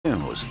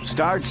News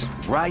starts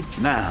right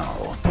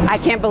now. I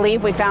can't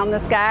believe we found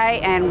this guy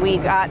and we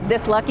got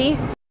this lucky.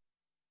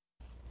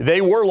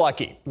 They were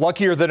lucky,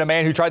 luckier than a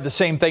man who tried the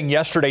same thing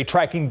yesterday,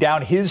 tracking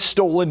down his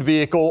stolen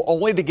vehicle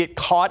only to get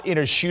caught in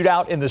a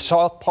shootout in the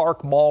South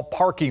Park Mall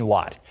parking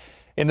lot.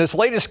 In this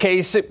latest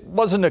case, it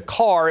wasn't a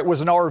car, it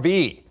was an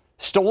RV.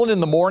 Stolen in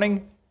the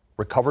morning,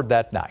 recovered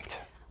that night.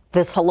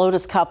 This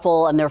Helotes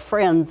couple and their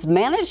friends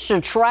managed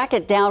to track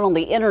it down on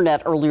the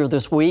internet earlier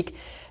this week.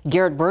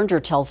 Garrett Berger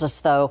tells us,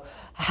 though,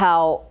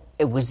 how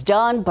it was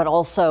done, but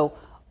also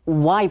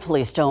why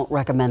police don't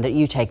recommend that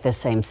you take this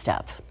same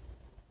step.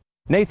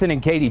 Nathan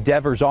and Katie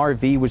Devers'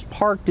 RV was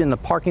parked in the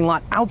parking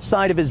lot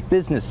outside of his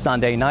business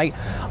Sunday night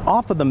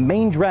off of the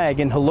main drag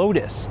in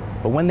Helotes.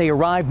 But when they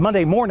arrived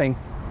Monday morning,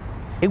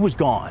 it was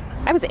gone.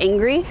 I was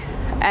angry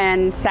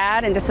and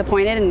sad and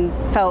disappointed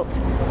and felt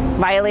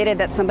violated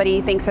that somebody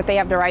thinks that they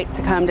have the right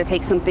to come to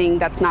take something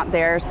that's not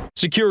theirs.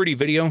 Security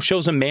video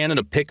shows a man in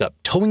a pickup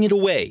towing it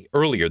away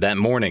earlier that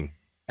morning.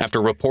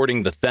 After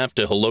reporting the theft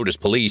to Helotes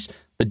police,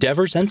 the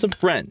Devers and some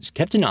friends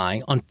kept an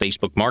eye on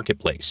Facebook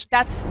Marketplace.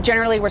 That's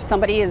generally where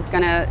somebody is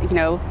going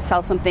to,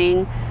 sell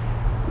something,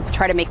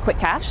 try to make quick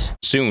cash.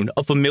 Soon,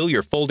 a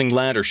familiar folding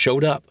ladder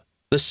showed up,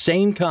 the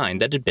same kind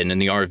that had been in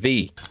the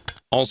RV.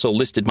 Also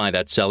listed by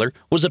that seller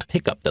was a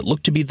pickup that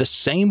looked to be the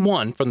same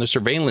one from the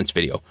surveillance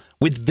video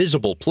with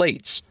visible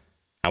plates.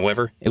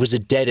 However, it was a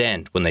dead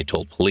end when they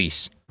told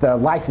police. The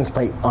license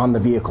plate on the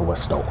vehicle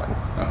was stolen.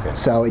 Okay.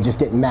 So it just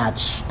didn't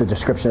match the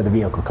description of the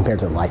vehicle compared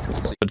to the license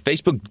plate. But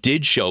Facebook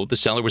did show the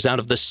seller was out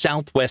of the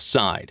southwest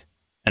side.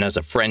 And as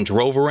a friend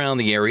drove around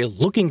the area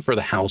looking for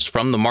the house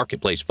from the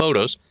marketplace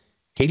photos,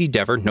 Katie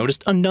Dever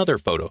noticed another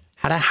photo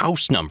had a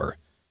house number.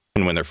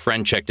 And when their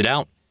friend checked it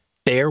out,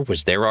 there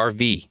was their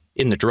RV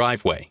in the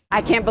driveway.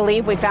 I can't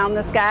believe we found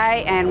this guy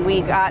and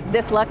we got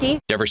this lucky.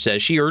 Dever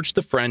says she urged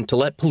the friend to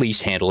let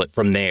police handle it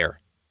from there.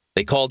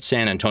 They called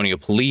San Antonio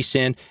police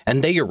in,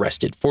 and they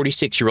arrested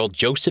 46-year-old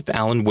Joseph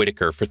Allen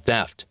Whitaker for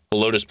theft.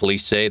 Helotes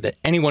police say that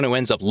anyone who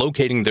ends up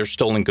locating their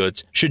stolen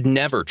goods should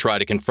never try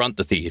to confront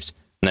the thieves,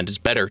 and that it's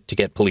better to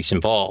get police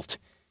involved.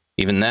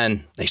 Even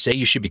then, they say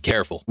you should be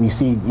careful. You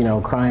see,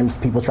 crimes,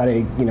 people try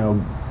to,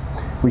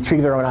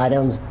 retrieve their own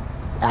items.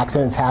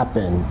 Accidents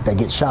happen, they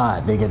get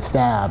shot, they get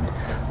stabbed.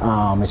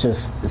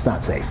 It's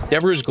not safe.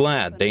 Dever is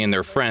glad they and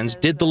their friends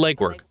did the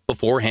legwork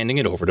before handing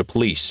it over to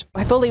police.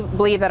 I fully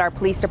believe that our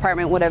police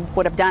department would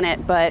have done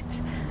it, but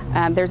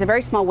there's a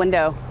very small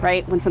window,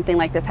 right, when something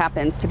like this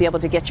happens to be able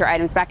to get your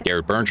items back.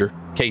 Garrett Berger,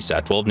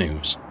 KSAT 12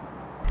 News.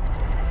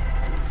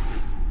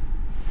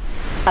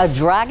 A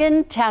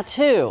dragon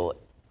tattoo.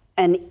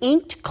 An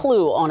inked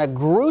clue on a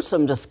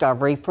gruesome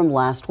discovery from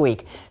last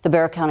week. The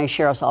Bexar County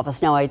Sheriff's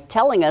Office now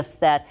telling us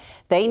that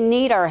they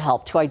need our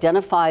help to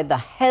identify the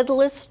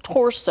headless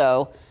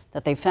torso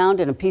that they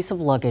found in a piece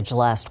of luggage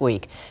last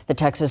week. The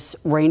Texas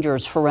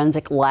Rangers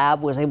Forensic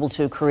Lab was able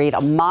to create a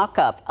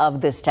mock-up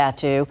of this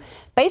tattoo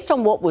based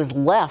on what was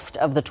left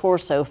of the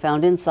torso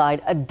found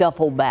inside a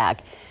duffel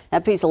bag.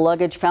 That piece of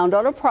luggage found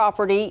on a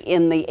property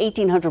in the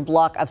 1800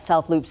 block of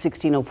South Loop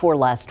 1604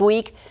 last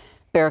week.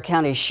 Bexar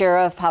County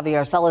Sheriff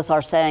Javier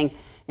Salazar saying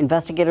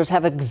investigators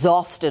have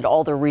exhausted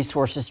all their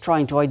resources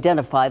trying to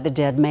identify the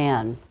dead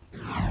man.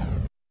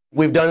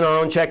 We've done our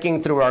own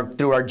checking through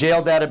our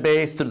jail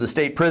database, through the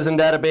state prison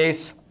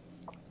database,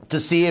 to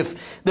see if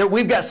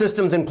we've got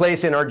systems in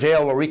place in our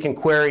jail where we can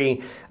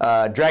query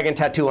dragon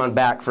tattoo on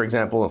back, for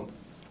example,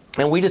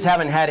 and we just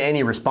haven't had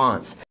any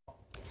response.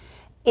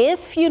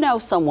 If you know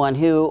someone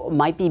who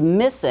might be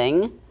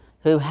missing,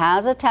 who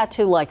has a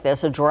tattoo like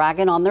this, a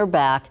dragon on their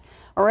back,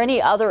 or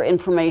any other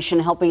information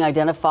helping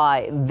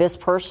identify this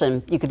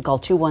person, you can call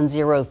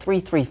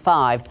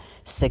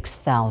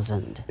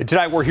 210-335-6000.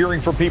 Tonight, we're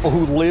hearing from people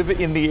who live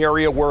in the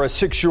area where a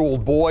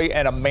 6-year-old boy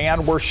and a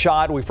man were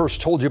shot. We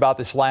first told you about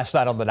this last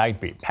night on the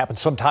Night Beat. Happened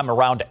sometime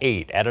around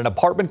 8 at an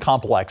apartment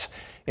complex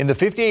in the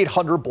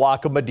 5800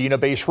 block of Medina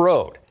Base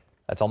Road.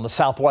 That's on the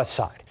southwest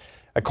side.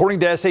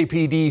 According to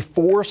SAPD,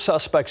 4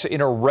 suspects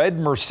in a red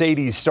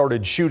Mercedes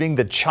started shooting.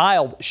 The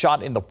child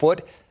shot in the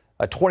foot.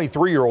 A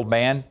 23-year-old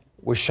man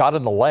was shot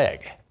in the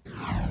leg.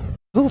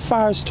 Who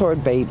fires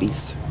toward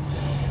babies?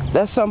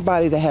 That's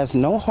somebody that has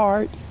no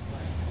heart,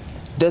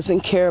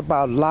 doesn't care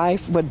about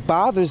life. What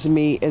bothers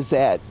me is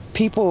that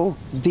people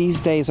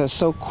these days are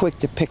so quick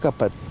to pick up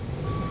a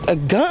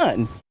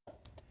gun.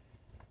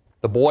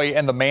 The boy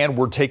and the man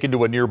were taken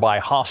to a nearby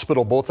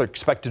hospital. Both are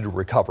expected to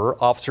recover.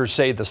 Officers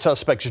say the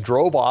suspects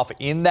drove off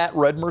in that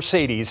red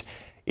Mercedes.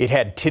 It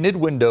had tinted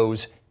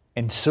windows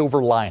and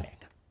silver lining.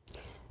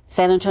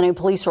 San Antonio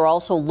police are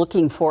also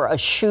looking for a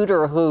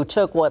shooter who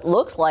took what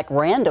looks like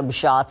random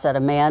shots at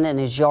a man in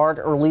his yard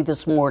early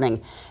this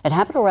morning. It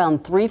happened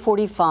around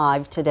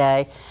 3:45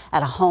 today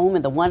at a home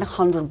in the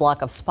 100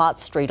 block of Spot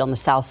Street on the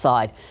south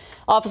side.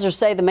 Officers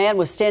say the man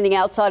was standing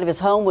outside of his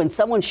home when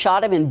someone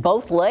shot him in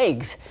both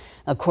legs.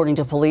 According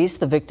to police,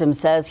 the victim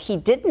says he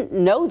didn't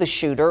know the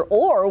shooter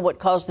or what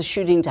caused the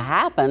shooting to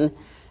happen.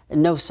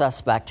 No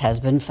suspect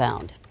has been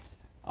found.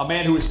 A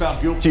man who was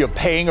found guilty of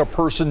paying a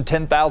person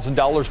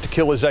 $10,000 to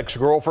kill his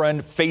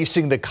ex-girlfriend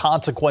facing the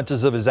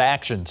consequences of his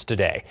actions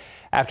today.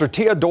 After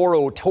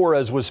Teodoro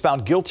Torres was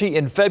found guilty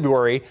in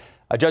February,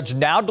 a judge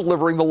now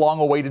delivering the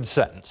long-awaited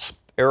sentence.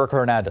 Eric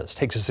Hernandez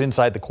takes us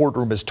inside the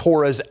courtroom as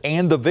Torres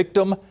and the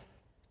victim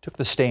took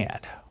the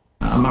stand.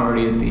 I'm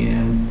already at the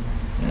end,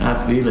 and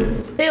I feel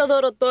it.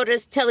 Teodoro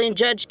Torres telling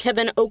Judge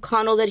Kevin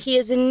O'Connell that he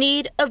is in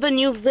need of a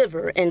new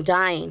liver and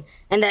dying,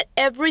 and that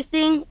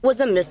everything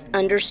was a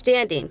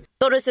misunderstanding.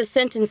 Torres'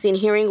 sentencing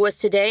hearing was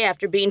today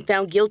after being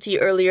found guilty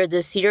earlier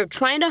this year of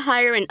trying to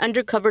hire an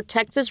undercover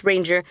Texas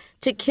Ranger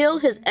to kill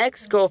his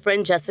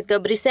ex-girlfriend, Jessica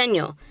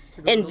Briceño.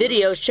 In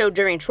videos showed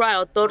during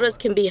trial, Torres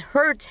can be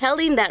heard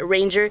telling that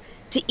Ranger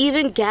to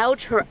even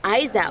gouge her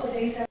eyes out.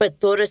 But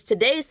Torres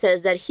today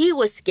says that he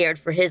was scared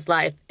for his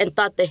life and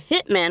thought the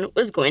hitman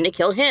was going to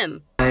kill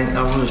him.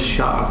 I was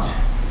shocked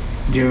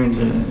during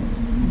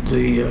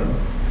the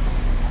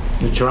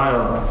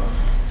trial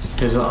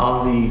because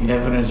all the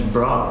evidence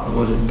brought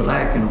was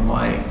black and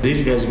white.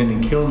 These guys are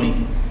going to kill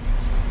me.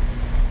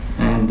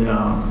 And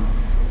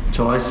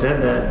so I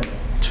said that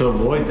to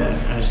avoid that.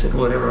 I said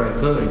whatever I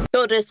could.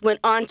 Torres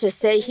went on to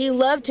say he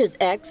loved his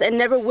ex and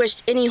never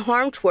wished any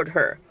harm toward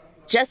her.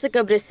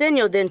 Jessica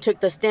Briceño then took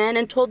the stand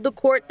and told the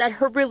court that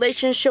her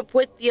relationship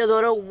with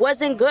Teodoro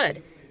wasn't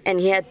good,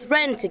 and he had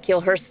threatened to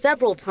kill her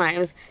several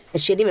times,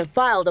 and she had even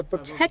filed a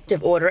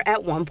protective order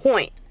at one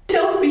point.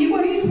 Tells me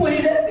why he's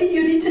pointed at me,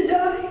 you need to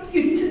die.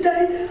 You need to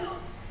die now.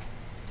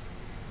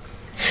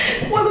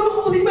 While I'm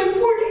holding my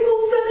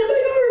 40-year-old son in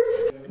my arms.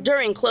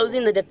 During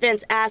closing, the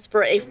defense asked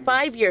for a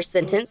 5-year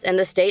sentence and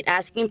the state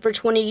asking for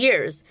 20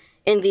 years.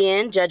 In the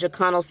end, Judge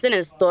O'Connell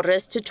sentenced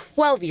Torres to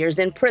 12 years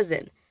in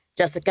prison.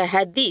 Jessica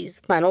had these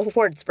final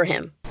words for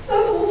him.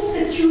 I hope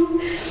that you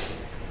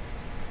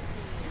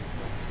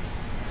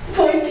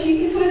find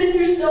peace within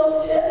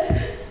yourself,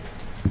 Ted.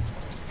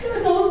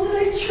 God knows that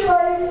I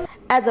tried.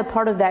 As a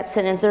part of that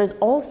sentence, there is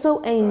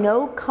also a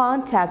no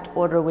contact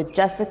order with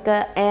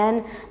Jessica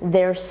and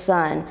their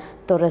son.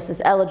 Torres is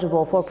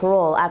eligible for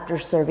parole after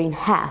serving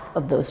half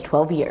of those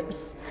 12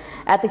 years.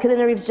 At the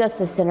Killeen Reeves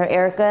Justice Center,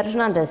 Erica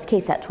Hernandez,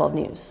 KSAT 12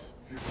 News.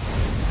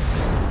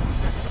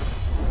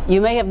 You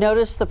may have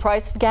noticed the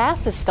price of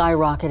gas is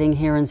skyrocketing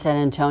here in San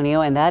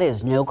Antonio, and that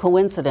is no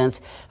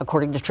coincidence.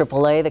 According to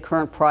AAA, the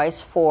current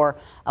price for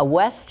a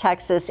West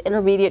Texas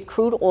intermediate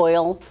crude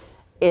oil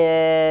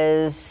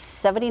is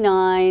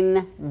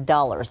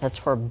 $79. That's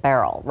for a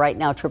barrel. Right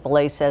now,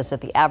 AAA says that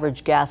the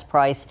average gas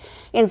price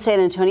in San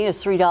Antonio is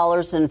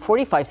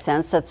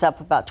 $3.45. That's up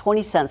about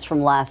 20 cents from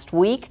last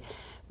week.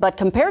 But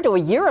compared to a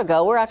year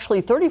ago, we're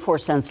actually 34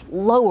 cents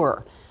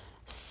lower.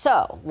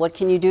 So what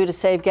can you do to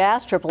save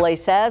gas? AAA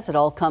says it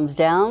all comes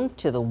down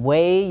to the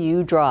way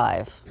you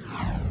drive.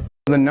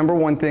 The number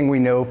one thing we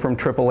know from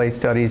AAA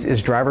studies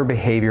is driver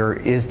behavior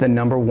is the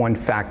number one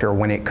factor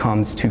when it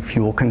comes to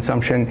fuel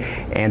consumption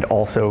and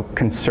also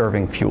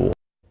conserving fuel.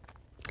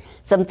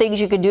 Some things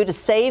you can do to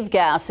save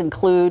gas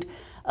include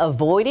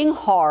avoiding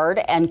hard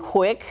and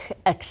quick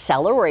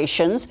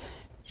accelerations,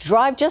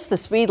 drive just the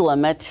speed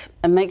limit,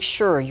 and make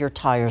sure your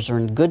tires are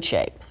in good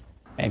shape.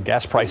 And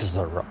gas prices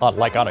are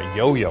like on a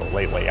yo-yo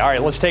lately. All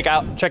right, let's check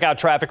out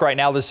traffic right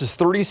now. This is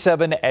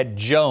 37 at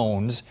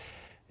Jones.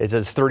 It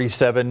says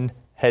 37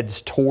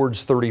 heads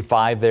towards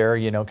 35 there,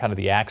 you know, kind of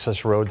the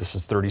access road. This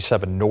is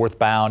 37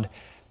 northbound,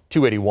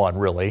 281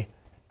 really.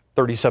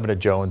 37 at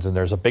Jones, and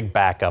there's a big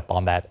backup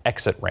on that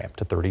exit ramp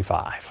to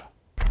 35.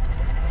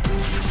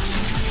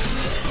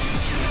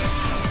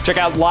 Check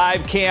out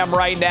live cam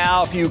right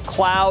now. A few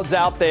clouds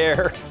out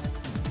there.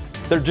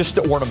 They're just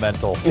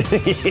ornamental.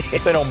 They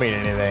don't mean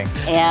anything.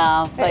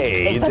 Yeah, but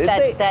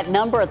that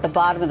number at the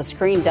bottom of the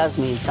screen does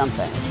mean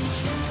something.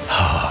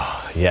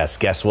 Yes,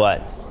 guess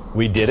what?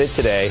 We did it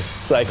today.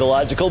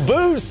 Psychological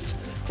boost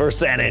for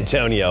San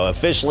Antonio.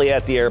 Officially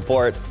at the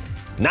airport,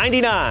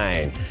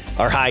 99.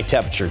 Our high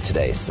temperature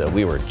today, so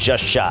we were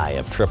just shy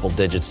of triple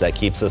digits. That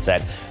keeps us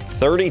at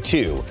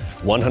 32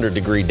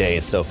 100-degree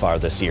days so far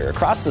this year.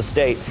 Across the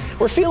state,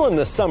 we're feeling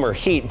the summer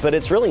heat, but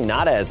it's really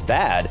not as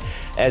bad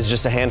as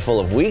just a handful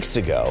of weeks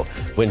ago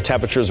when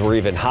temperatures were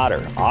even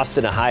hotter.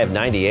 Austin, a high of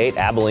 98,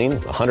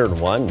 Abilene,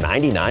 101,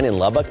 99 in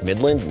Lubbock,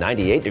 Midland,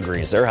 98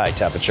 degrees, their high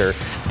temperature.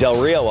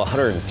 Del Rio,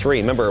 103.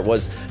 Remember, it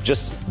was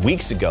just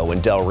weeks ago when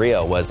Del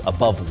Rio was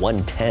above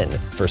 110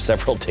 for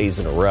several days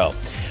in a row.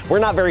 We're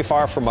not very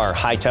far from our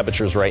high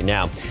temperatures right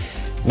now.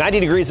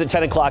 90 degrees at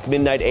 10 o'clock,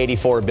 midnight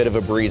 84, a bit of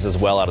a breeze as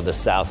well out of the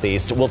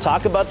southeast. We'll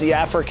talk about the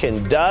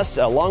African dust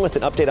along with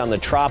an update on the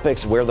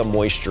tropics, where the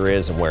moisture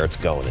is and where it's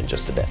going in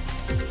just a bit.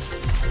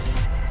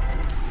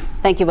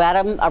 Thank you,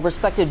 Adam. A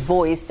respected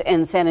voice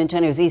in San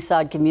Antonio's East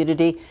Side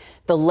community,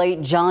 the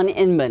late John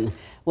Inman,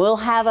 will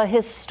have a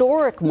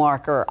historic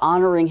marker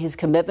honoring his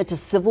commitment to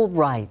civil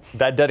rights.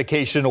 That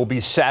dedication will be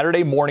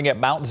Saturday morning at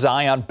Mount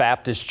Zion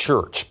Baptist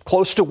Church,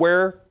 close to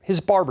where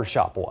his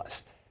barbershop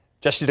was.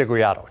 Jesse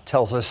DeGriato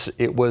tells us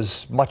it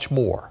was much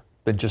more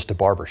than just a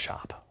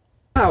barbershop.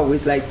 I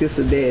always liked this,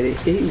 Daddy.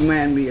 It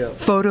reminded me of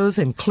photos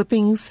and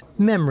clippings,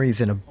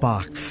 memories in a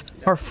box.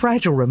 are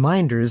fragile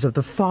reminders of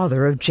the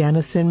father of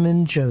Janice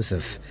Inman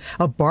Joseph,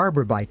 a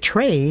barber by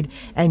trade,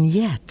 and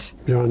yet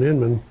John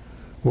Inman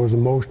was the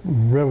most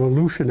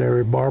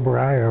revolutionary barber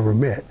I ever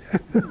met.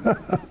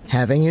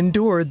 having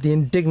endured the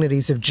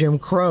indignities of Jim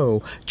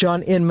Crow,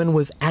 John Inman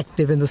was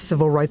active in the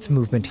civil rights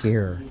movement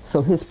here.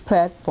 So his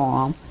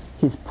platform,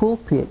 his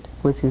pulpit,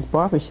 was his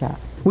barbershop.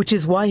 Which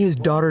is why his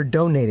daughter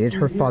donated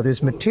her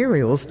father's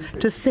materials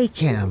to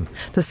SACAM,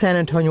 the San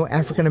Antonio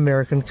African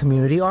American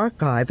Community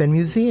Archive and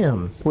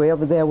Museum.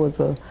 Wherever there was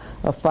a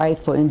fight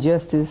for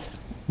injustice,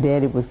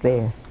 Daddy was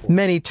there.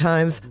 Many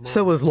times,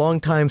 so was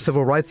longtime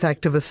civil rights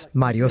activist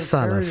Mario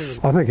Salas.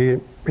 I think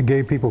it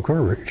gave people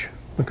courage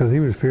because he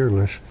was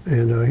fearless,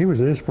 and he was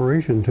an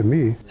inspiration to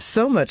me.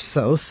 So much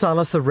so,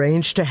 Salas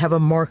arranged to have a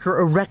marker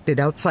erected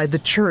outside the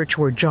church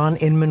where John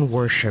Inman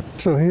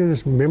worshiped. So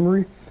his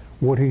memory,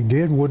 what he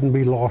did, wouldn't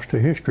be lost to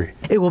history.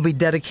 It will be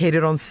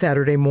dedicated on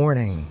Saturday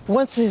morning.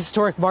 Once the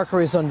historic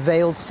marker is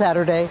unveiled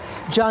Saturday,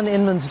 John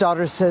Inman's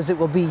daughter says it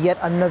will be yet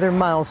another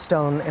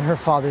milestone in her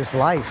father's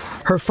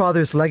life. Her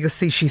father's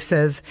legacy, she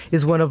says,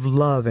 is one of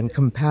love and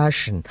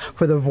compassion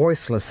for the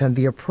voiceless and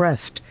the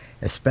oppressed,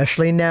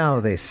 especially now,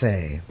 they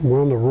say.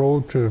 We're on the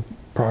road to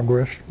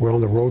progress. We're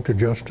on the road to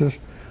justice.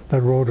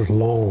 That road is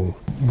long.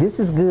 This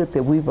is good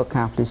that we've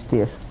accomplished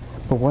this,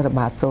 but what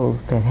about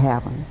those that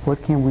haven't?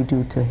 What can we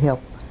do to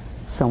help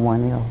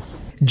someone else?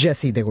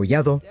 Jesse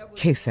Degollado,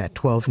 KSAT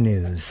 12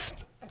 News.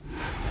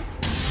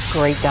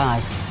 Great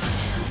guy.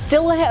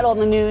 Still ahead on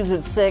the news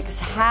at 6,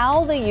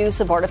 how the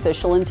use of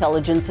artificial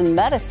intelligence in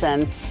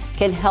medicine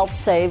can help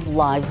save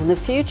lives in the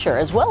future,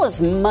 as well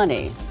as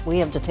money. We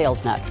have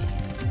details next.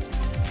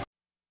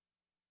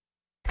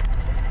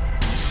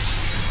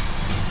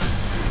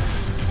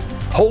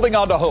 Holding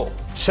on to hope.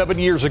 7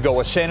 years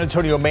ago, a San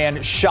Antonio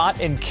man shot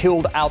and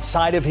killed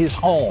outside of his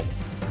home.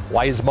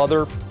 Why his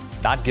mother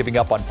not giving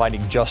up on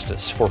finding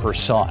justice for her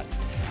son.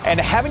 And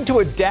having to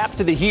adapt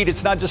to the heat.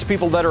 It's not just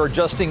people that are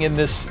adjusting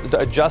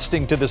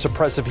to this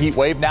oppressive heat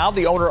wave. Now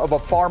the owner of a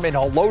farm in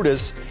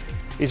Helotes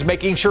is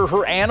making sure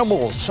her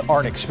animals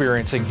aren't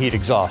experiencing heat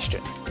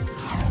exhaustion.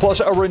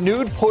 Plus, a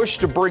renewed push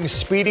to bring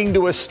speeding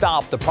to a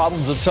stop. The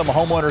problems that some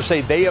homeowners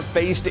say they have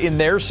faced in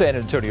their San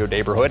Antonio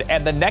neighborhood,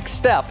 and the next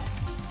step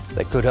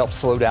that could help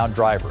slow down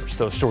drivers.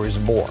 Those stories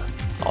and more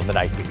on the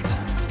Night Beat.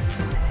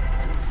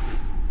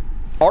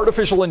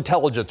 Artificial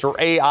intelligence, or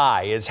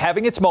AI, is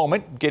having its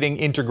moment, getting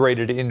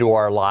integrated into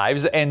our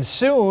lives, and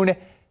soon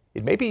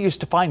it may be used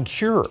to find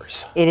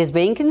cures. It is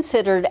being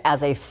considered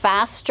as a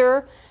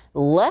faster,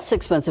 less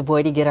expensive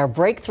way to get our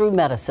breakthrough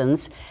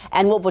medicines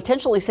and will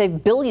potentially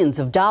save billions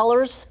of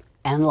dollars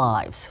and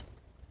lives.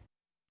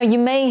 You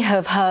may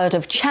have heard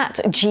of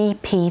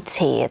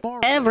ChatGPT.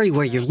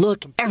 Everywhere you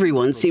look,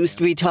 everyone seems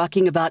to be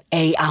talking about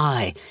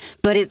AI.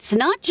 But it's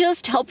not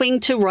just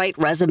helping to write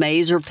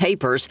resumes or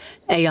papers.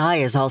 AI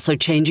is also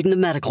changing the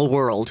medical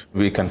world.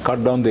 We can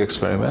cut down the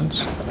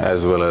experiments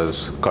as well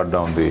as cut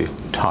down the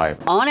time.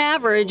 On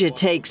average, it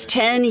takes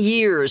 10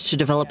 years to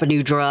develop a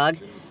new drug.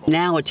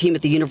 Now a team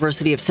at the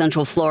University of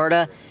Central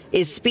Florida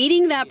is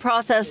speeding that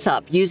process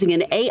up using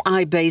an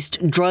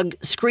AI-based drug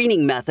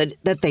screening method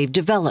that they've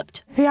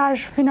developed. We are,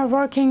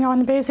 working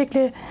on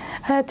basically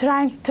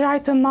try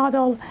to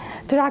model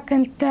drug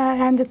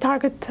and the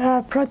target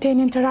protein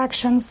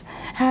interactions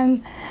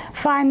and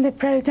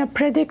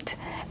predict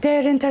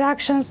their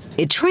interactions.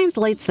 It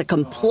translates the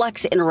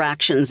complex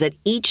interactions at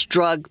each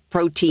drug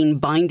protein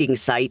binding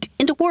site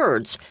into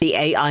words. The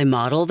AI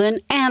model then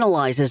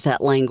analyzes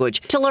that language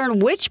to learn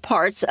which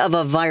parts of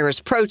a virus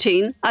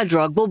protein a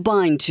drug will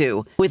bind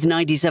to. With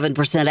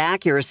 97%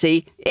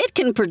 accuracy, it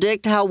can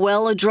predict how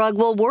well a drug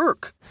will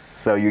work.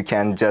 So you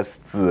can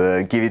just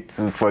give it,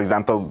 for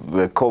example,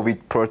 the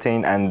COVID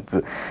protein and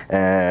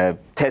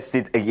test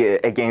it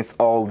against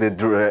all the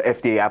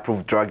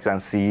FDA-approved drugs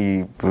and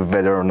see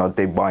whether or not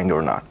they bind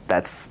or not.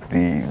 That's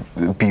the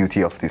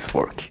beauty of this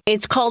work.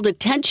 It's called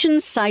Attention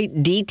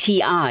Site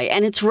DTI,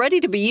 and it's ready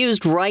to be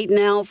used right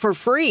now for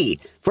free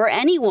for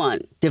anyone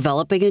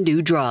developing a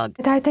new drug.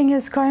 I think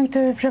it's going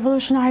to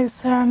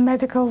revolutionize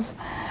medical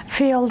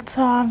field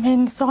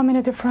in so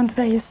many different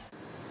ways.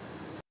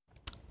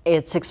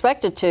 It's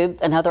expected to.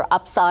 Another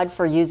upside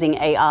for using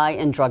AI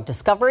in drug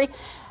discovery.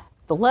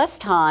 The less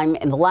time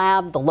in the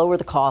lab, the lower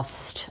the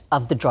cost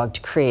of the drug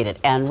to create it.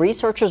 And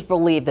researchers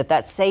believe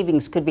that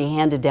savings could be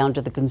handed down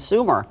to the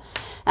consumer.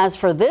 As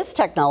for this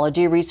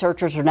technology,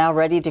 researchers are now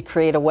ready to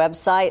create a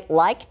website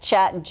like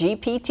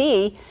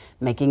ChatGPT,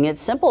 making it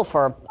simple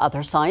for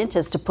other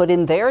scientists to put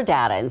in their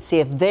data and see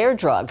if their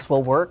drugs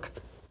will work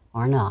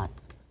or not.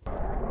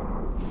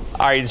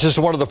 All right, it's just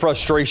one of the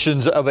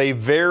frustrations of a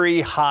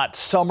very hot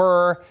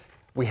summer.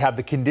 We have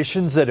the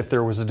conditions that if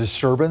there was a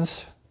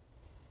disturbance,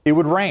 it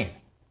would rain.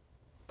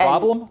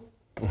 Problem?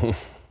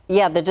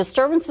 Yeah, the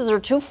disturbances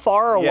are too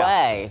far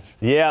away.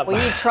 Yeah. We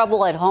need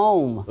trouble at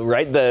home.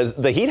 Right.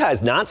 The heat high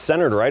is not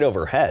centered right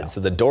overhead,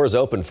 so the door's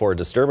open for a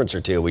disturbance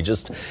or two. We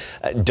just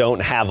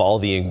don't have all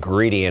the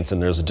ingredients,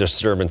 and there's a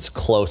disturbance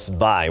close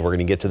by. We're going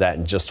to get to that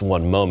in just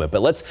one moment.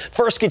 But let's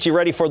first get you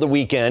ready for the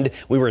weekend.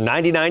 We were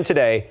 99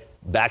 today.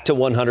 back to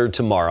 100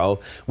 tomorrow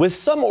with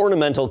some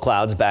ornamental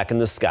clouds back in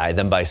the sky.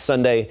 Then by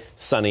Sunday,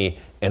 sunny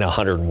and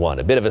 101.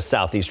 A bit of a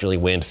southeasterly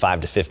wind,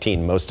 5 to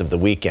 15 most of the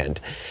weekend.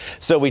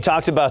 So we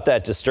talked about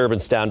that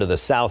disturbance down to the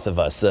south of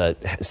us. The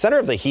center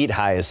of the heat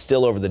high is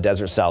still over the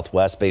desert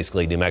southwest,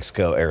 basically New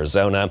Mexico,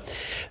 Arizona.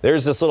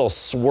 There's this little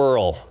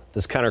swirl,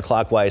 this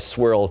counterclockwise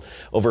swirl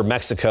over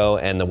Mexico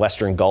and the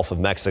western Gulf of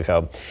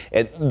Mexico.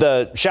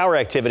 The shower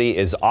activity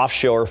is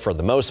offshore for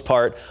the most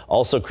part,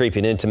 also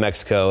creeping into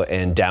Mexico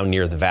and down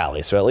near the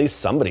valley. So at least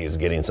somebody is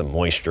getting some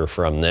moisture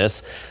from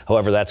this.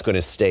 However, that's going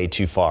to stay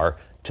too far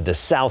to the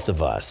south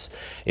of us.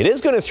 It is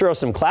going to throw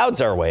some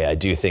clouds our way, I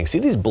do think. See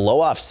these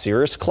blow-off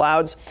cirrus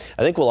clouds?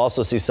 I think we'll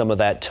also see some of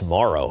that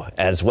tomorrow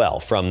as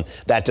well from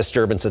that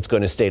disturbance that's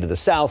going to stay to the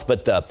south.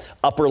 But the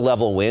upper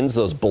level winds,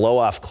 those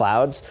blow-off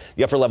clouds,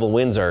 the upper level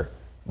winds are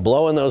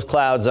blowing those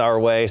clouds our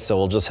way, so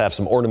we'll just have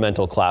some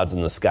ornamental clouds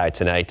in the sky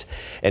tonight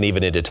and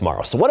even into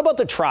tomorrow. So what about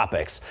the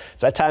tropics?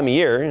 It's that time of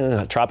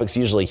year. Tropics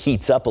usually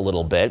heats up a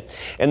little bit,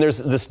 and there's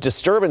this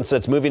disturbance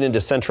that's moving into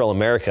Central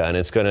America, and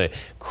it's going to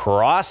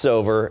cross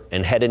over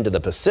and head into the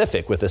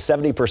Pacific with a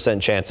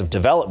 70% chance of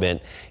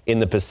development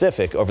in the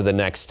Pacific over the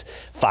next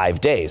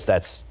 5 days.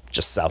 That's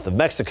just south of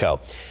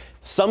Mexico.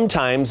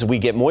 Sometimes we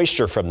get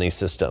moisture from these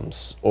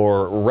systems,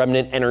 or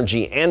remnant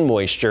energy and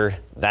moisture.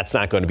 That's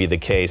not going to be the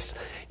case.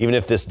 Even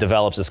if this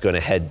develops, it's going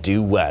to head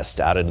due west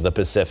out into the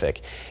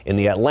Pacific. In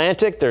the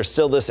Atlantic, there's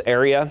still this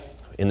area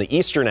in the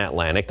eastern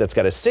Atlantic that's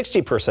got a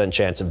 60%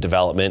 chance of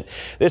development.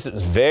 This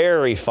is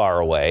very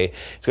far away.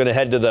 It's going to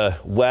head to the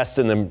west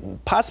and then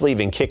possibly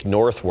even kick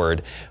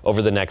northward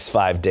over the next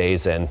 5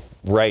 days. And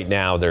right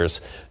now, there's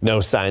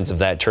no signs of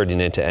that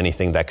turning into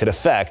anything that could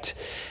affect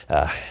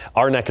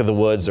our neck of the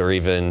woods or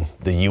even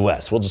the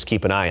U.S. We'll just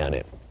keep an eye on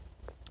it.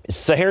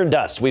 Saharan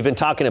dust, we've been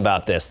talking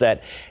about this,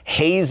 that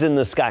haze in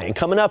the sky. And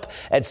coming up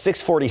at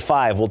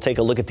 6:45, we'll take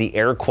a look at the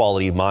air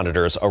quality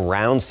monitors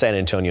around San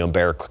Antonio and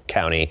Bexar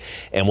County,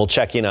 and we'll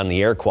check in on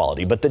the air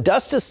quality. But the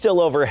dust is still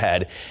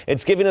overhead.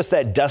 It's giving us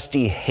that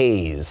dusty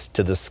haze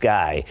to the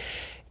sky.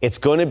 It's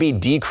going to be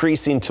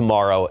decreasing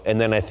tomorrow, and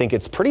then I think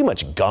it's pretty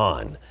much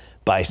gone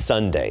by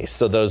Sunday.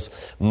 So those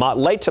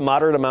light to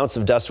moderate amounts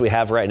of dust we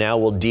have right now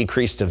will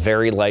decrease to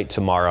very light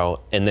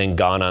tomorrow and then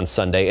gone on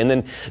Sunday. And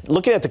then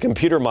looking at the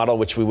computer model,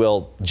 which we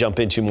will jump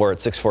into more at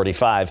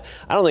 6:45,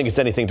 I don't think it's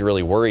anything to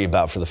really worry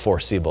about for the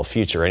foreseeable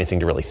future, anything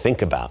to really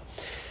think about.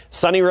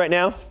 Sunny right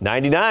now,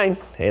 99.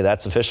 Hey,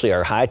 that's officially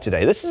our high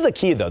today. This is the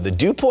key though, the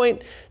dew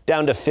point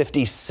down to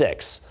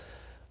 56.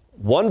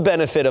 One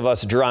benefit of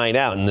us drying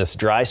out in this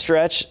dry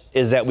stretch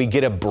is that we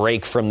get a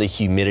break from the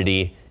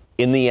humidity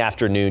in the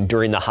afternoon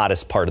during the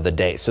hottest part of the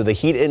day. So the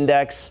heat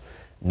index,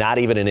 not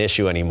even an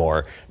issue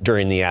anymore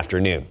during the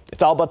afternoon.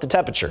 It's all about the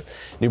temperature.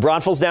 New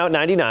Braunfels now at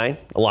 99,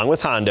 along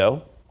with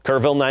Hondo.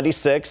 Kerrville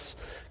 96,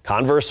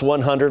 Converse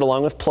 100,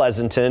 along with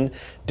Pleasanton,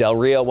 Del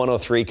Rio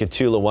 103,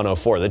 Cotulla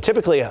 104. The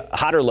typically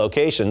hotter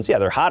locations, yeah,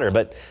 they're hotter,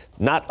 but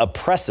not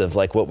oppressive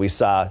like what we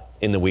saw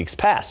in the weeks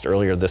past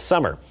earlier this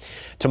summer.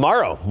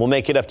 Tomorrow, we'll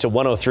make it up to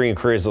 103 in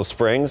Carrizo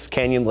Springs,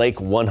 Canyon Lake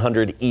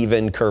 100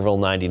 even, Kerrville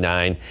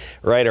 99,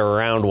 right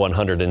around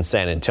 100 in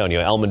San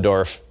Antonio,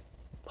 Elmendorf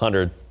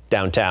 100,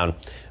 downtown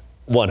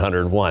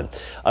 101.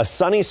 A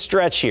sunny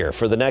stretch here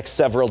for the next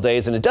several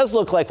days, and it does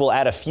look like we'll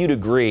add a few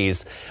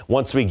degrees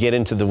once we get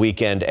into the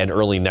weekend and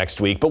early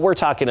next week, but we're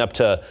talking up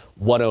to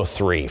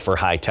 103 for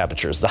high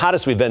temperatures. The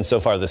hottest we've been so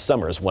far this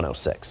summer is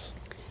 106.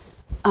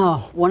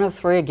 Oh,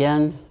 103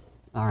 again.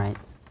 All right.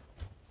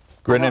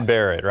 Grin and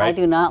bear it, right? I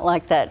do not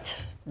like that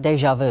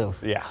deja vu.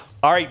 Yeah.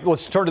 All right,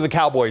 let's turn to the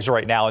Cowboys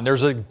right now. And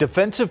there's a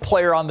defensive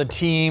player on the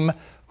team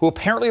who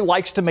apparently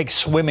likes to make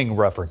swimming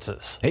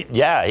references.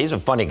 Yeah, he's a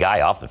funny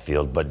guy off the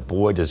field, but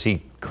boy, does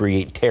he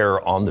create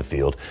terror on the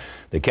field.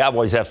 The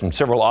Cowboys have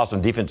several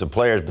awesome defensive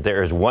players, but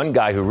there is one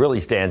guy who really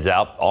stands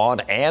out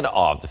on and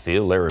off the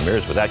field. Larry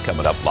Ramirez with that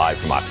coming up live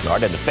from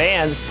Oxnard. And the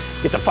fans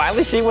get to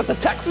finally see what the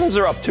Texans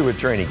are up to at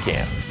training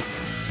camp.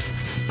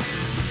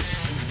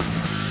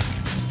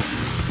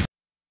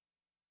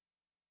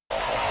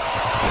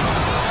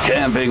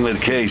 Camping with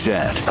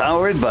KSAT,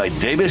 powered by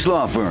Davis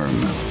Law Firm.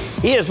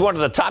 He is one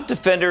of the top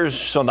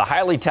defenders on the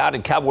highly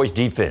touted Cowboys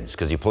defense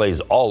because he plays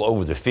all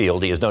over the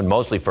field. He is known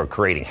mostly for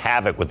creating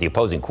havoc with the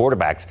opposing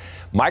quarterbacks.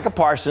 Micah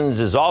Parsons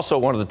is also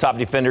one of the top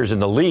defenders in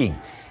the league.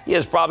 He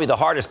is probably the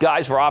hardest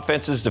guys for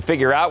offenses to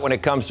figure out when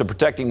it comes to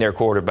protecting their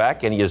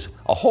quarterback, and he is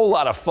a whole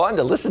lot of fun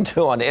to listen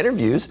to on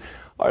interviews.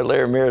 Our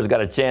Larry Ramirez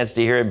got a chance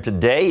to hear him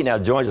today. He now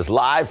joins us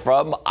live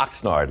from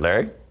Oxnard.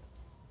 Larry?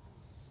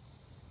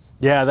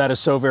 Yeah, that is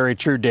so very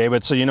true,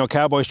 David. So, you know,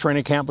 Cowboys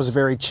training camp was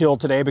very chill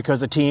today because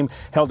the team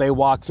held a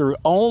walkthrough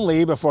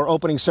only before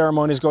opening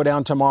ceremonies go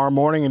down tomorrow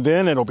morning, and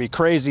then it'll be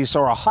crazy.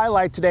 So our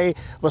highlight today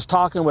was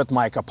talking with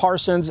Micah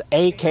Parsons,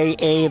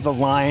 a.k.a. the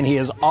Lion. He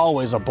is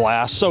always a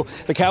blast. So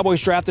the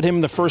Cowboys drafted him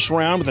in the first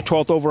round with the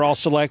 12th overall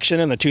selection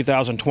in the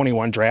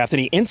 2021 draft, and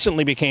he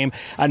instantly became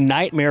a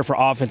nightmare for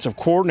offensive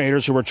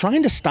coordinators who were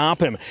trying to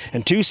stop him.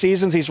 In 2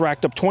 seasons, he's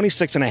racked up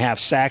 26.5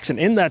 sacks, and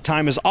in that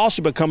time has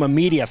also become a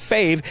media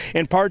fave,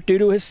 in part due due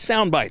to his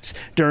sound bites.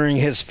 During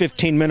his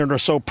 15-minute or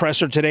so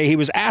presser today, he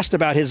was asked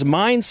about his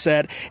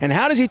mindset and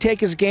how does he take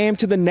his game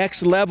to the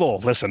next level.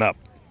 Listen up.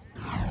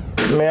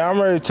 Man,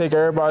 I'm ready to take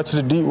everybody to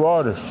the deep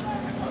water.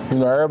 You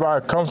know,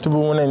 everybody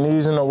comfortable when their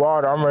knees in the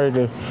water. I'm ready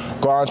to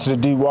go out into the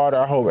deep water.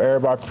 I hope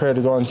everybody prepared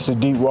to go into the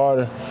deep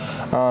water.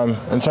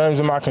 In terms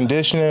of my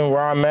conditioning,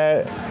 where I'm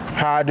at,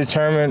 how I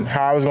determined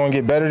how I was going to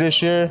get better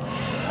this year,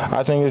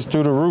 I think it's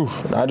through the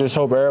roof. I just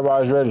hope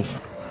everybody's ready.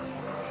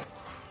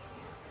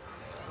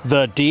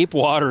 The deep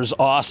water's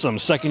awesome.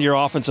 Second-year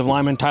offensive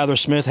lineman Tyler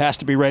Smith has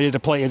to be ready to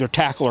play either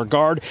tackle or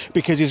guard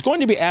because he's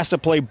going to be asked to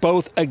play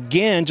both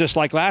again, just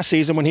like last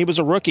season when he was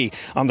a rookie.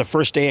 On the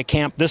first day of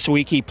camp this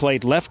week, he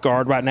played left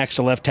guard right next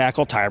to left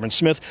tackle Tyron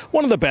Smith,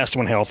 one of the best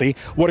when healthy.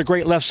 What a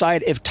great left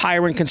side if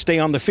Tyron can stay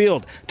on the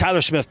field.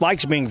 Tyler Smith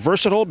likes being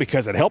versatile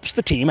because it helps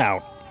the team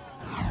out.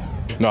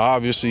 No,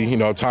 obviously,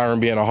 Tyron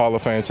being a Hall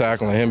of Fame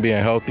tackle and him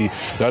being healthy,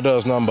 that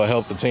does nothing but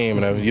help the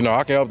team. And,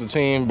 I can help the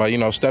team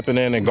by, stepping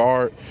in and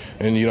guard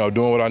and,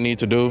 doing what I need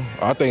to do.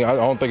 I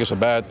don't think it's a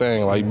bad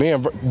thing. Like,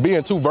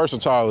 being too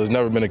versatile has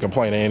never been a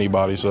complaint to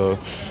anybody. So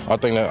I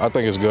think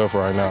it's good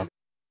for right now.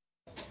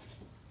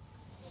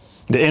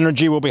 The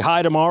energy will be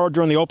high tomorrow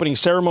during the opening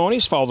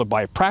ceremonies, followed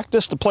by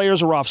practice. The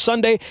players are off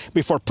Sunday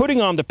before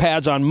putting on the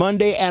pads on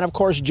Monday. And, of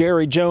course,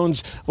 Jerry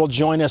Jones will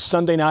join us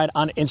Sunday night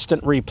on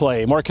Instant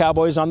Replay. More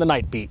Cowboys on the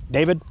Night Beat.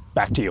 David,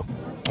 back to you.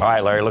 All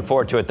right, Larry, look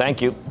forward to it.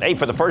 Thank you. Hey,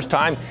 for the first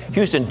time,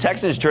 Houston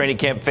Texans training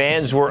camp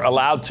fans were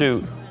allowed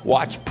to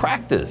watch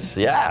practice.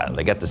 Yeah,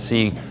 they got to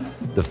see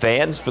the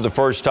fans for the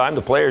first time.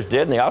 The players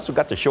did, and they also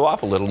got to show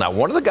off a little. Now,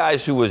 one of the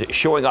guys who was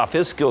showing off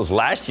his skills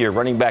last year,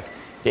 running back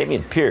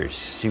Dameon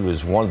Pierce, he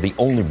was one of the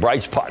only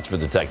bright spots for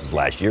the Texans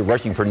last year,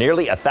 rushing for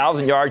nearly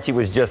 1,000 yards. He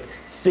was just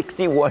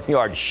 61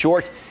 yards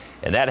short,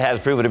 and that has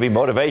proven to be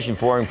motivation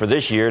for him for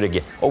this year to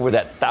get over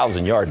that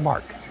 1,000-yard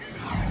mark.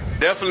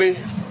 Definitely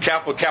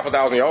cap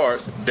 1,000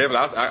 yards. Definitely,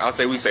 I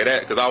say we say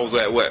that because I was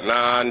at, what,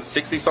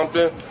 960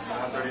 something?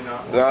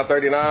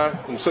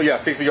 939. So, yeah,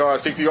 6, 7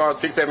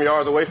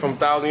 yards away from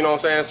 1,000, you know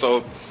what I'm saying?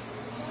 So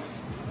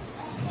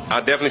I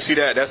definitely see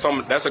that.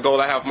 That's a goal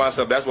I have for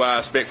myself. That's what I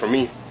expect from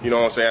me. You know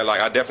what I'm saying? Like,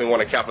 I definitely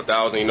want to cap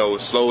 1,000.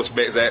 Slow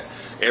expects that.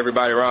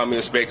 Everybody around me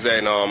expects that.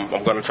 And I'm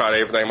going to try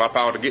everything in my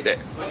power to get that.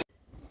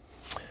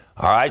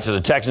 All right, so the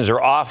Texans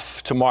are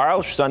off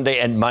tomorrow, Sunday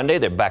and Monday.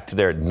 They're back to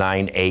their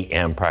 9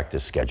 a.m.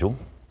 practice schedule.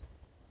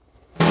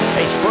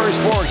 Hey, Spurs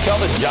forward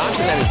Keldon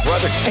Johnson and his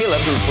brother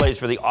Caleb, who plays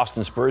for the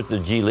Austin Spurs, the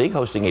G League,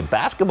 hosting a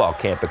basketball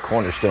camp at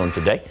Cornerstone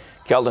today.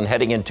 Keldon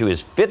heading into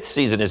his 5th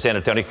season in San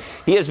Antonio.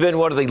 He has been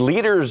one of the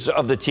leaders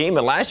of the team,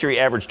 and last year he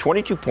averaged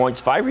 22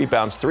 points, 5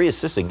 rebounds, 3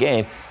 assists a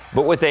game.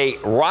 But with a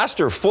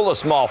roster full of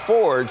small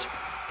forwards,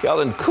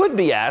 Keldon could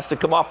be asked to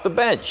come off the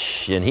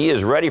bench, and he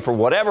is ready for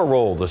whatever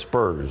role the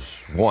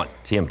Spurs want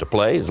him to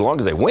play, as long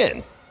as they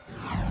win.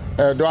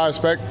 Do I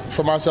expect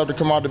for myself to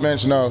come off the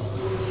bench? No.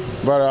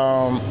 But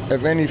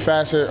if any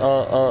facet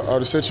of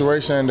the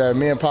situation that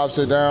me and Pop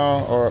sit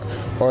down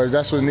or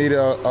that's what's needed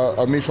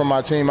of me from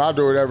my team, I'll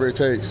do whatever it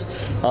takes.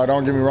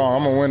 Don't get me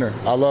wrong, I'm a winner.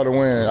 I love to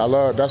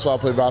win. That's why I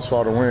play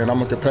basketball, to win.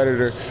 I'm a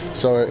competitor.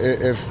 So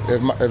if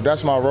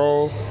that's my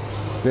role,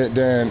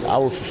 then I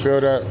will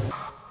fulfill that.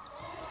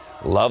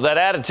 Love that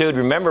attitude.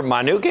 Remember,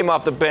 Manu came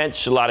off the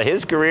bench a lot of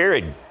his career,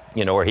 and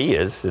you know where he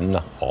is, in the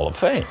Hall of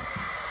Fame.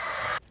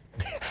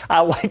 I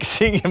like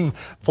seeing him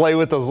play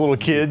with those little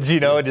kids,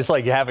 just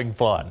like having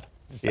fun.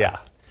 Yeah.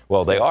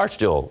 Well, they are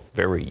still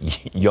very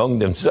young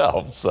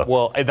themselves. So.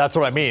 Well, that's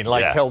what I mean.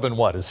 Like Keldon,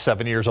 what, is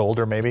 7 years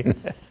older maybe?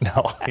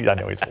 No, I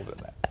know he's older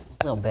than that.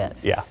 A little bit.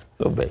 Yeah. A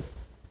little bit.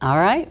 All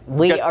right.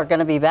 We are going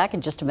to be back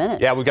in just a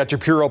minute. Yeah, we've got your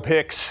Puro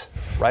picks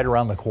right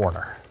around the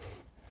corner.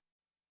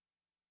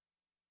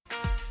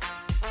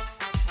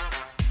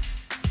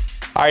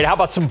 All right, how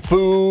about some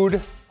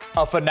food,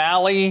 a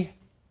finale,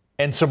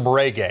 and some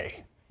reggae?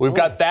 We've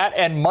got that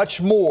and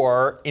much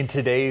more in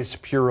today's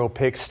Puro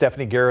Picks.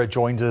 Stephanie Guerra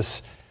joins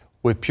us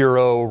with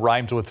Puro,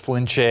 rhymes with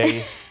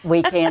flinche.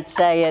 We can't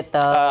say it,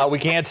 though. We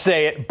can't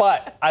say it,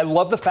 but I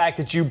love the fact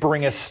that you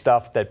bring us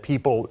stuff that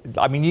people,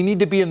 you need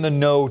to be in the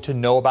know to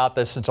know about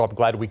this, and so I'm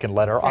glad we can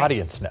let our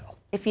audience know.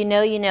 If you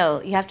know, you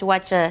know. You have to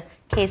watch a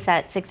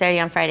KSAT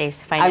 6:30 on Fridays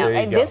to find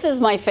out. This is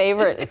my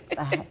favorite.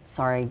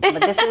 Sorry, but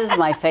this is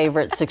my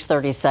favorite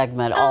 6:30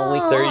 segment all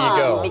week long. There you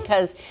go.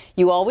 Because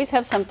you always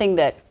have something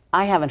that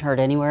I haven't heard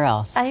anywhere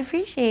else. I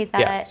appreciate that.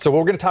 Yeah. So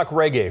we're going to talk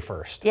reggae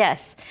first.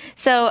 Yes.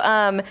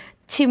 So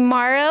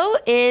tomorrow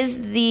is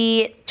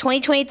the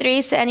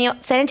 2023 San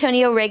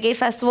Antonio Reggae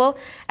Festival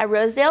at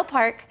Rosedale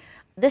Park.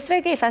 This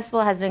reggae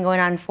festival has been going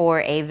on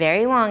for a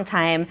very long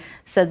time,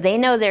 so they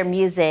know their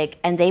music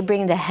and they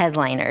bring the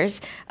headliners.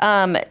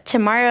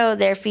 Tomorrow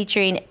they're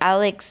featuring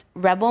Alex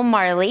Rebel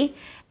Marley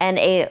and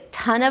a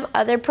ton of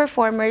other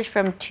performers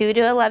from 2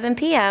 to 11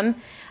 p.m.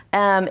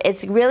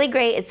 It's really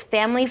great. It's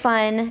family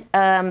fun.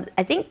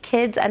 I think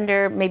kids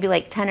under maybe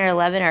like 10 or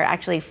 11 are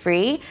actually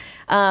free.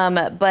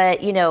 But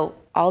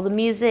all the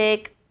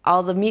music,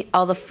 all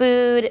the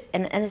food,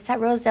 and it's at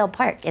Rosedale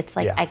Park. It's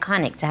like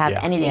iconic to have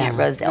anything at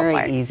Rosedale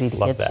Park. Very easy to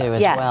get to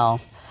as well.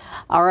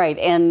 All right,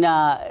 and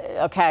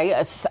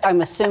okay,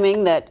 I'm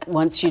assuming that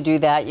once you do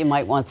that, you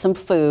might want some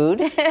food.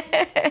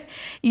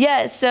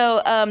 Yeah,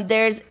 so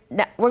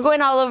we're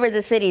going all over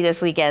the city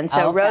this weekend.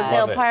 So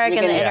Rosedale Park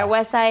and the Inner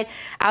West Side.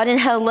 Out in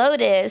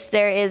Helotes,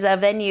 there is a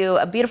venue,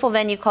 a beautiful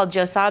venue called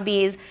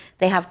Josabi's.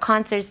 They have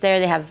concerts there.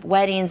 They have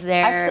weddings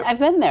there. I've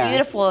been there.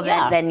 Beautiful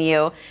event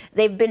venue.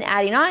 They've been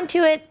adding on to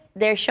it.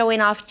 They're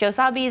showing off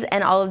Josabi's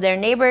and all of their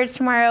neighbors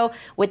tomorrow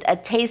with a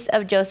Taste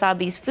of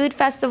Josabi's Food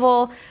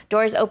Festival.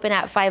 Doors open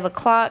at 5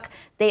 o'clock.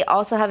 They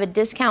also have a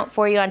discount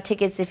for you on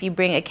tickets if you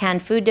bring a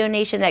canned food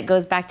donation that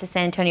goes back to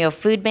San Antonio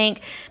Food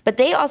Bank. But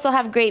they also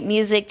have great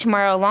music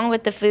tomorrow along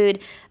with the food.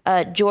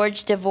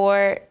 George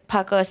DeVore,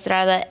 Paco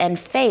Estrada, and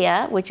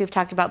Fea, which we've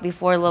talked about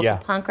before, local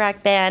punk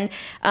rock band.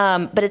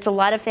 But it's a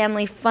lot of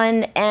family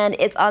fun, and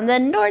it's on the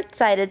north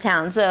side of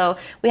town. So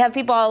we have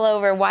people all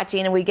over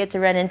watching, and we get to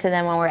run into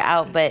them when we're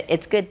out. But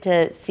it's good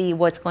to see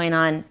what's going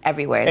on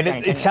everywhere. And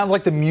it sounds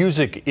like the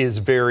music is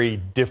very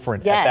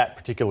different at that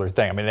particular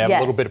thing. I mean, they have a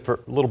little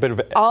bit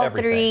of all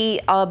everything.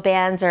 All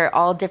bands are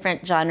all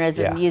different genres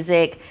of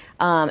music.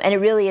 And it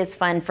really is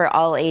fun for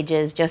all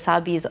ages.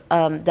 Josabi's,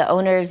 the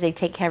owners, they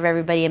take care of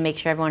everybody and make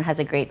sure everyone has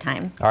a great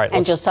time. All right.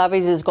 And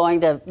Josabi's is going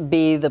to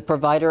be the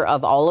provider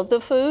of all of the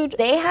food?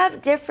 They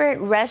have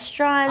different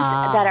restaurants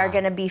that are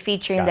going to be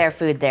featuring their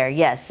food there.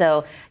 Yes.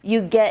 So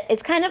you get,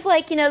 it's kind of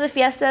like, the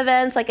Fiesta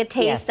events, like a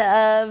taste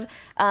of.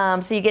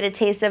 So you get a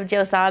taste of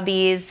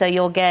Josabi's. So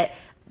you'll get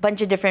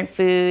bunch of different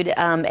food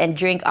and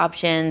drink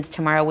options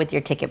tomorrow with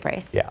your ticket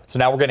price. Yeah. So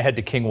now we're going to head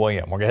to King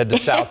William. We're going to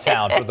head to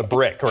Southtown for the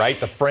Brick, right?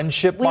 The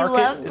Friendship Market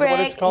love is Brick. what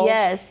it's called?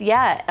 Yes.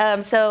 Yeah.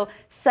 So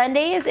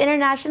Sunday is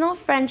International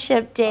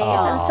Friendship Day. So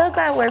I'm so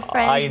glad we're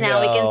friends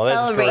now. We can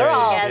celebrate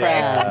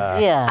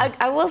together. Yes.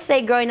 I will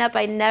say, growing up,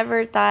 I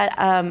never thought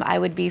I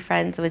would be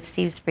friends with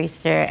Steve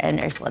Spriester and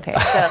Ursula Perry.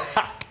 So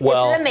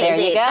well, this is amazing.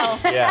 There you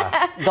go.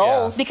 Yeah.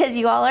 Goals. Because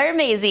you all are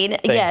amazing.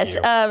 Thank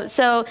you.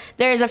 So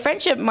there's a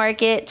friendship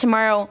market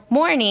tomorrow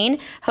morning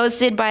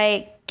hosted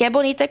by Que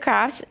Bonita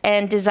Crafts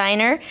and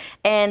Designer.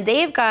 And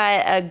they've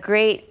got a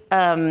great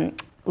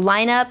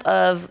lineup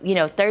of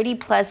 30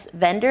 plus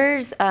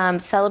vendors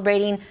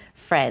celebrating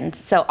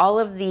friends. So all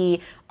of the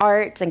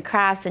arts and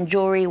crafts and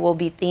jewelry will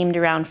be themed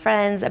around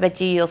friends. I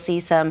bet you'll see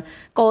some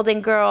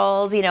Golden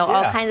Girls,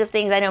 all kinds of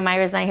things. I know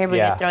Myra's not here, but we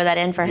can throw that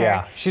in for her.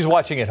 Yeah, she's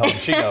watching at home.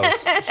 She knows.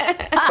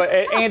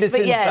 And it's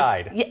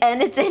inside. Yes,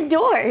 and it's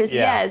indoors.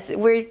 Yes,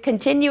 we're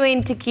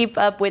continuing to keep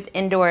up with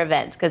indoor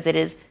events because it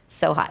is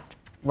so hot.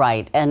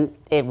 Right, and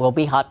it will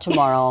be hot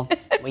tomorrow.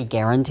 We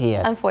guarantee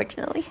it.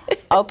 Unfortunately.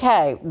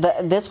 Okay,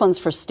 this one's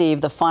for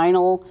Steve. The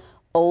final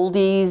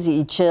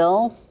oldies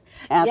chill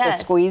at the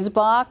Squeeze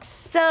Box.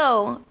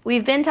 So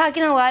we've been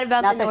talking a lot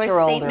about the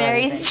North St.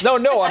 Mary's.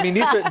 No. I mean,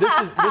 this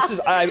is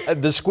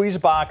the Squeeze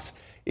Box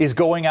is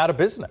going out of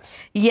business.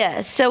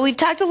 Yes. So we've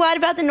talked a lot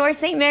about the North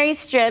St. Mary's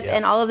Strip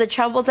and all of the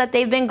troubles that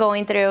they've been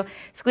going through.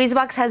 Squeeze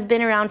Box has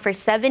been around for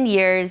 7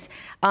 years.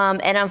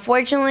 And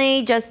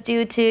unfortunately, just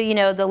due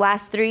to, the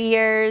last 3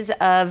 years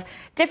of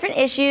different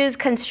issues,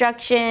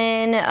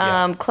 construction,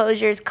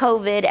 closures,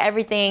 COVID,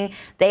 everything,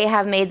 they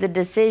have made the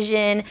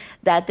decision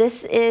that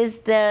this is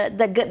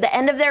the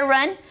end of their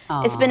run.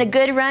 It's been a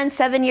good run.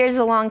 7 years is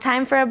a long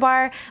time for a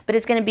bar, but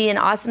it's going to be an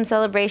awesome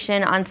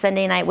celebration on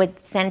Sunday night with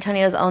San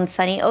Antonio's own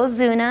Sonny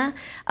Ozuna,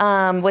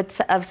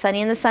 of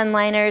Sonny and the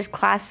Sunliners,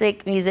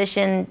 classic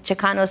musician,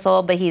 Chicano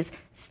soul, but he's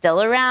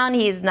still around.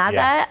 He's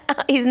not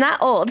he's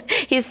not old.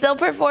 He's still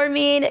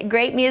performing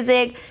great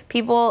music.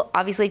 People,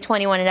 obviously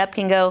 21 and up,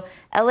 can go.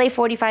 LA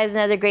 45 is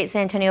another great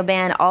San Antonio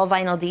band, all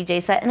vinyl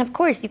DJ set. And of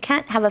course, you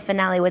can't have a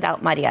finale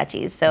without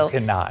mariachis. So you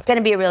cannot. It's going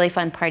to be a really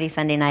fun party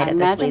Sunday night at the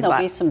Squeeze Box. Imagine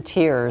there'll be some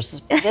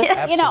tears.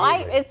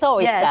 It's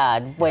always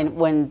sad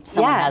when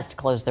someone has to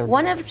close their doors.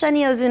 One of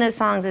Sonny Ozuna's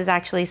songs is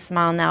actually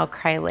Smile Now,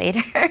 Cry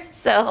Later.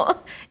 So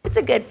it's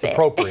a good fit.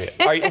 Appropriate.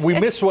 All right, we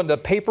missed one, the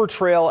Paper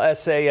Trail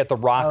essay at the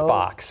Rock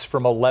Box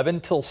from 11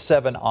 till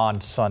 7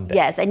 on Sunday.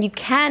 Yes, and you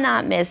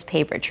cannot miss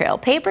Paper Trail.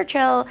 Paper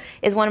Trail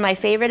is one of my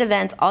favorite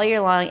events all year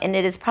long, and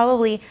it is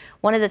probably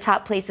one of the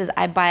top places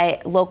I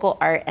buy local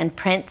art and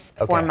prints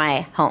for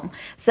my home.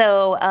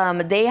 So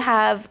they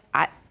have,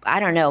 I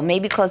don't know,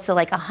 maybe close to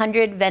like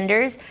 100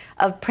 vendors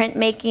of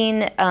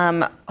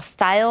printmaking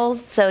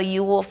styles. So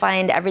you will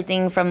find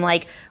everything from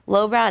like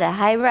lowbrow to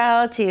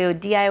highbrow to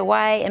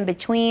DIY in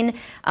between.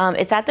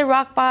 It's at the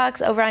Rock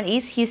Box over on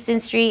East Houston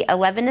Street,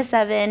 11 to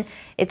 7.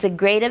 It's a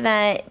great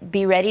event.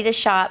 Be ready to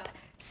shop.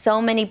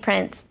 So many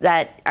prints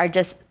that are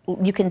just,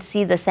 you can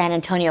see the San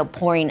Antonio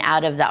pouring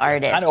out of the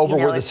artist. Kind of over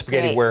where the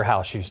Spaghetti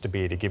Warehouse used to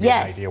be, to give you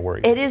an idea where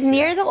it is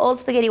near the old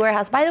Spaghetti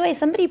Warehouse. By the way,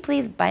 somebody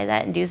please buy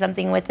that and do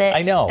something with it.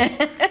 I know.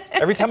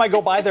 Every time I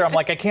go by there, I'm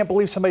like, I can't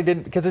believe somebody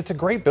didn't, because it's a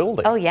great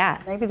building. Oh, yeah.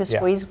 Maybe the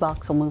Squeeze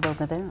Box will move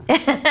over there.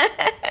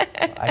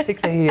 I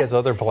think that he has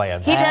other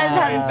plans. He does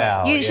right have.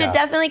 now. You should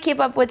definitely keep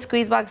up with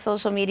Squeezebox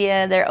social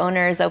media. Their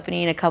owner is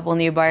opening a couple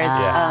new bars,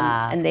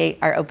 and they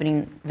are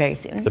opening very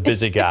soon. He's a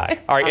busy guy.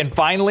 All right, and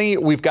finally,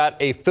 we've got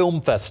a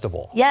film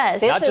festival.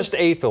 Yes. Not just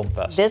a film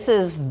festival. This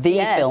is the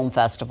film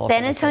festival.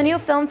 San Antonio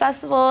Film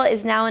Festival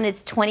is now in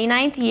its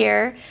 29th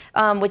year,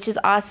 which is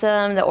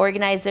awesome. The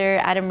organizer,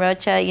 Adam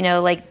Rocha, you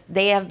know, like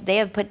they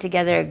have put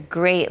together a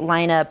great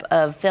lineup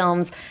of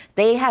films.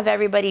 They have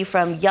everybody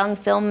from young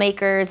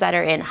filmmakers that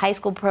are in high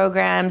school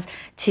programs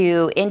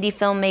to indie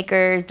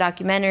filmmakers,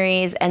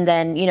 documentaries, and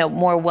then, you know,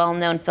 more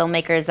well-known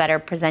filmmakers that are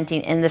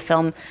presenting in the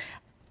film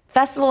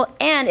festival.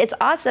 And it's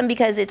awesome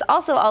because it's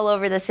also all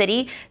over the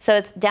city. So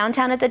it's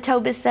downtown at the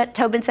Tobin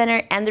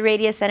Center and the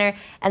Radius Center,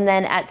 and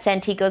then at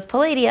Santico's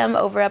Palladium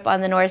over up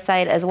on the north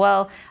side as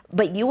well.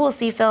 But you will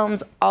see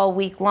films all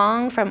week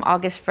long from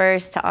August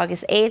 1st to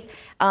August 8th.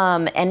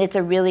 And it's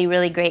a really,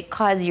 really great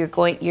cause.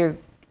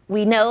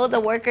 We know the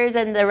workers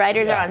and the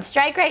writers are on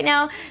strike right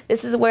now.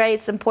 This is where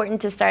it's important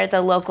to start at the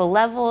local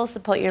level,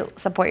 support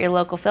your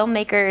local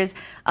filmmakers.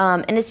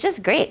 And it's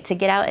just great to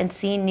get out and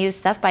see new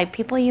stuff by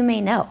people you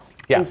may know.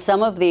 Yeah. And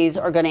some of these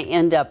are going to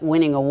end up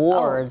winning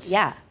awards,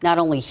 not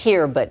only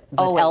here, but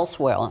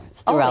elsewhere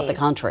throughout the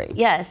country.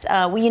 Yes.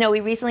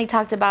 We recently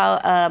talked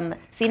about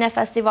Cine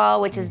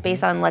Festival, which is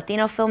based on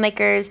Latino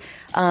filmmakers.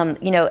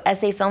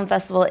 SA Film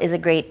Festival is a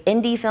great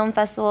indie film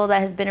festival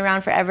that has been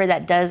around forever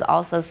that does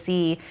also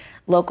see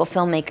local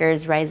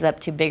filmmakers rise up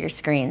to bigger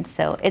screens.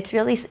 So it's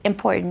really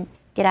important.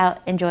 Get out,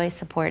 enjoy,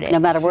 support it. No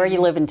matter where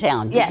you live in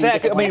town. Yeah.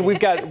 Exactly. I mean, we've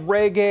got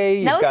reggae,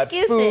 you've got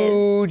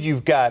food,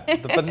 you've got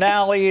the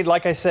finale.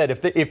 Like I said,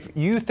 if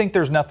you think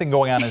there's nothing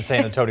going on in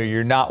San Antonio,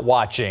 you're not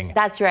watching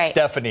That's right.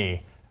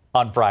 Stephanie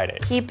on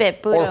Fridays. Keep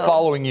it Or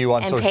following you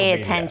on and social pay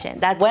media.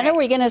 attention. When are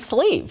we going to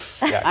sleep?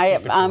 We're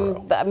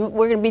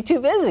going to be too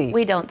busy.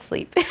 We don't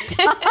sleep.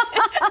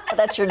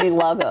 That's your new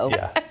logo.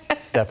 Yeah.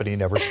 Stephanie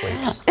never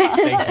sleeps.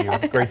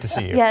 Thank you. Great to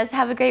see you. Yes,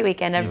 have a great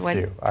weekend, everyone.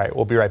 You too. All right,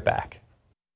 we'll be right back.